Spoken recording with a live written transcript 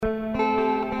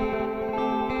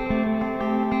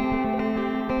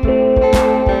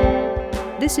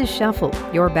This is Shuffle,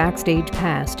 your backstage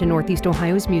pass to Northeast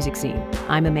Ohio's music scene.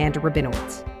 I'm Amanda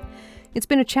Rabinowitz. It's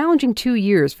been a challenging 2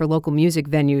 years for local music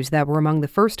venues that were among the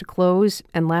first to close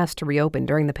and last to reopen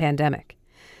during the pandemic.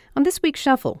 On this week's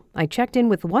Shuffle, I checked in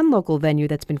with one local venue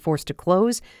that's been forced to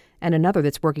close and another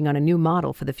that's working on a new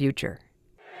model for the future.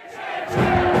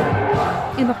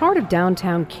 In the heart of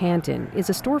downtown Canton is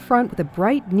a storefront with a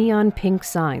bright neon pink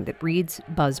sign that reads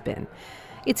Buzzbin.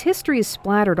 Its history is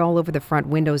splattered all over the front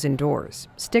windows and doors,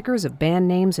 stickers of band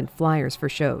names and flyers for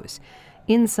shows.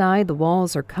 Inside, the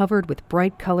walls are covered with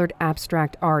bright-colored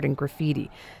abstract art and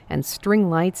graffiti, and string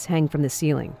lights hang from the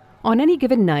ceiling. On any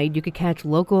given night, you could catch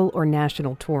local or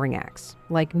national touring acts,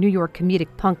 like New York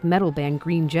comedic punk metal band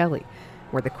Green Jelly,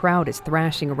 where the crowd is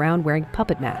thrashing around wearing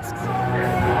puppet masks.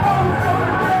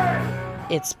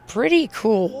 It's pretty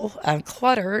cool,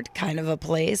 cluttered kind of a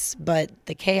place, but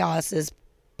the chaos is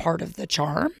part of the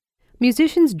charm.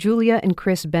 Musicians Julia and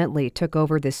Chris Bentley took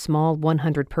over this small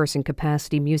 100-person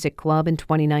capacity music club in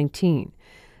 2019.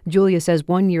 Julia says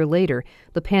 1 year later,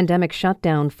 the pandemic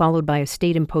shutdown followed by a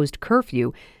state-imposed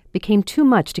curfew became too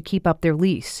much to keep up their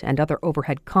lease and other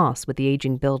overhead costs with the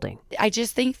aging building. I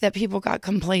just think that people got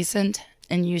complacent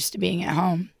and used to being at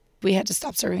home. We had to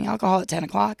stop serving alcohol at 10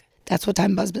 o'clock. That's what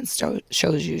time Buzzbin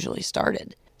shows usually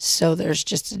started. So there's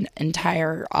just an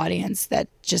entire audience that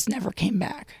just never came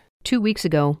back. 2 weeks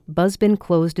ago, Buzzbin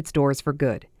closed its doors for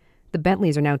good. The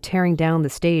Bentleys are now tearing down the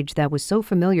stage that was so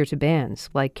familiar to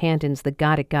bands like Canton's The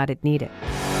Got It, Need It.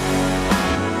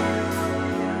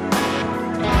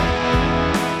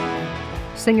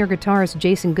 Singer-guitarist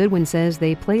Jason Goodwin says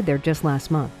they played there just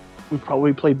last month. We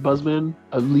probably played Buzzbin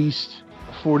at least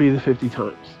 40 to 50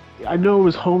 times. I know it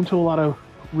was home to a lot of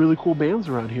really cool bands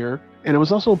around here, and it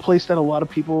was also a place that a lot of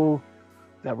people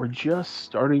that were just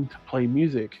starting to play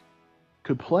music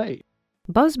could play.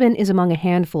 Buzzbin is among a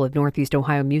handful of Northeast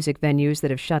Ohio music venues that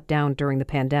have shut down during the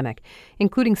pandemic,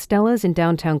 including Stella's in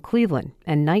downtown Cleveland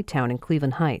and Nighttown in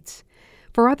Cleveland Heights.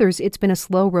 For others, it's been a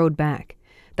slow road back.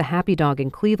 The Happy Dog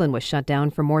in Cleveland was shut down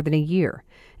for more than a year,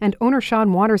 and owner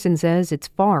Sean Watterson says it's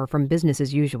far from business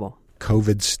as usual.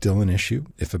 COVID's still an issue.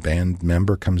 If a band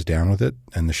member comes down with it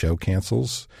and the show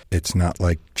cancels, it's not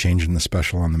like changing the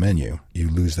special on the menu. You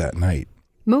lose that night.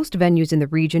 Most venues in the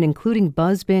region, including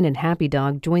Buzzbin and Happy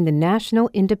Dog, joined the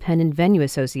National Independent Venue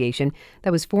Association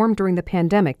that was formed during the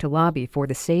pandemic to lobby for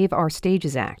the Save Our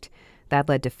Stages Act. That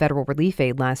led to federal relief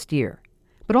aid last year.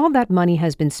 But all that money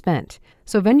has been spent,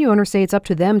 so venue owners say it's up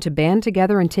to them to band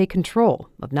together and take control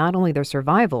of not only their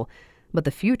survival, but the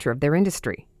future of their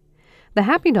industry. The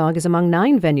Happy Dog is among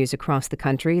 9 venues across the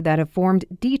country that have formed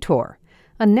Detour,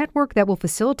 a network that will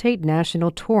facilitate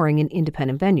national touring in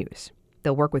independent venues.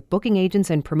 They'll work with booking agents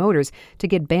and promoters to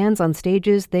get bands on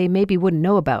stages they maybe wouldn't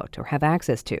know about or have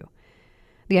access to.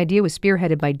 The idea was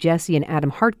spearheaded by Jesse and Adam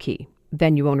Hartke,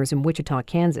 venue owners in Wichita,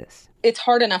 Kansas. It's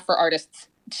hard enough for artists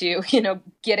to,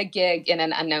 get a gig in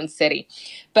an unknown city,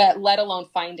 but let alone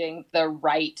finding the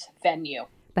right venue.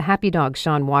 The Happy Dog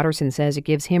Sean Watterson says it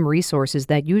gives him resources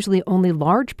that usually only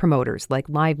large promoters like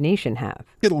Live Nation have.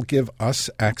 It'll give us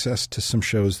access to some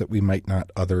shows that we might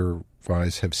not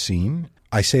otherwise have seen.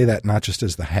 I say that not just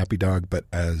as the Happy Dog, but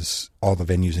as all the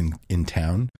venues in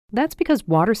town. That's because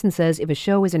Watterson says if a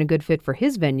show isn't a good fit for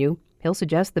his venue, he'll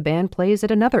suggest the band plays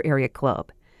at another area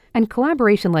club. And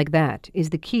collaboration like that is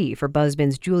the key for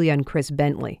Buzzbin's Julia and Chris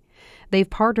Bentley. They've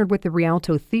partnered with the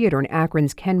Rialto Theater in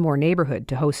Akron's Kenmore neighborhood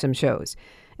to host some shows,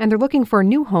 and they're looking for a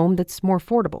new home that's more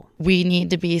affordable. We need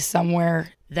to be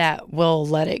somewhere that will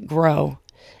let it grow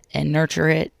and nurture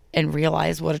it and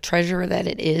realize what a treasure that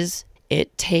it is.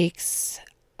 It takes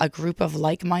a group of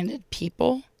like-minded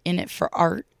people in it for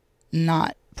art,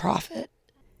 not profit.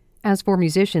 As for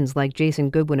musicians like Jason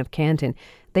Goodwin of Canton,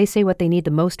 they say what they need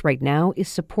the most right now is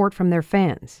support from their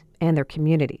fans and their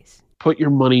communities. Put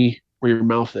your money where your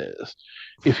mouth is.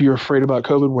 If you're afraid about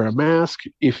COVID, wear a mask.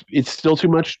 If it's still too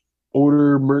much,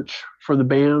 order merch from the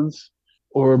bands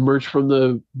or merch from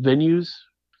the venues,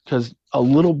 because a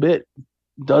little bit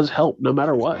does help no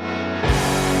matter what.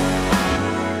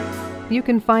 You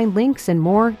can find links and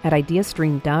more at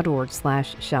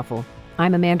ideastream.org/shuffle.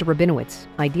 I'm Amanda Rabinowitz,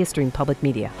 IdeaStream Public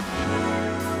Media.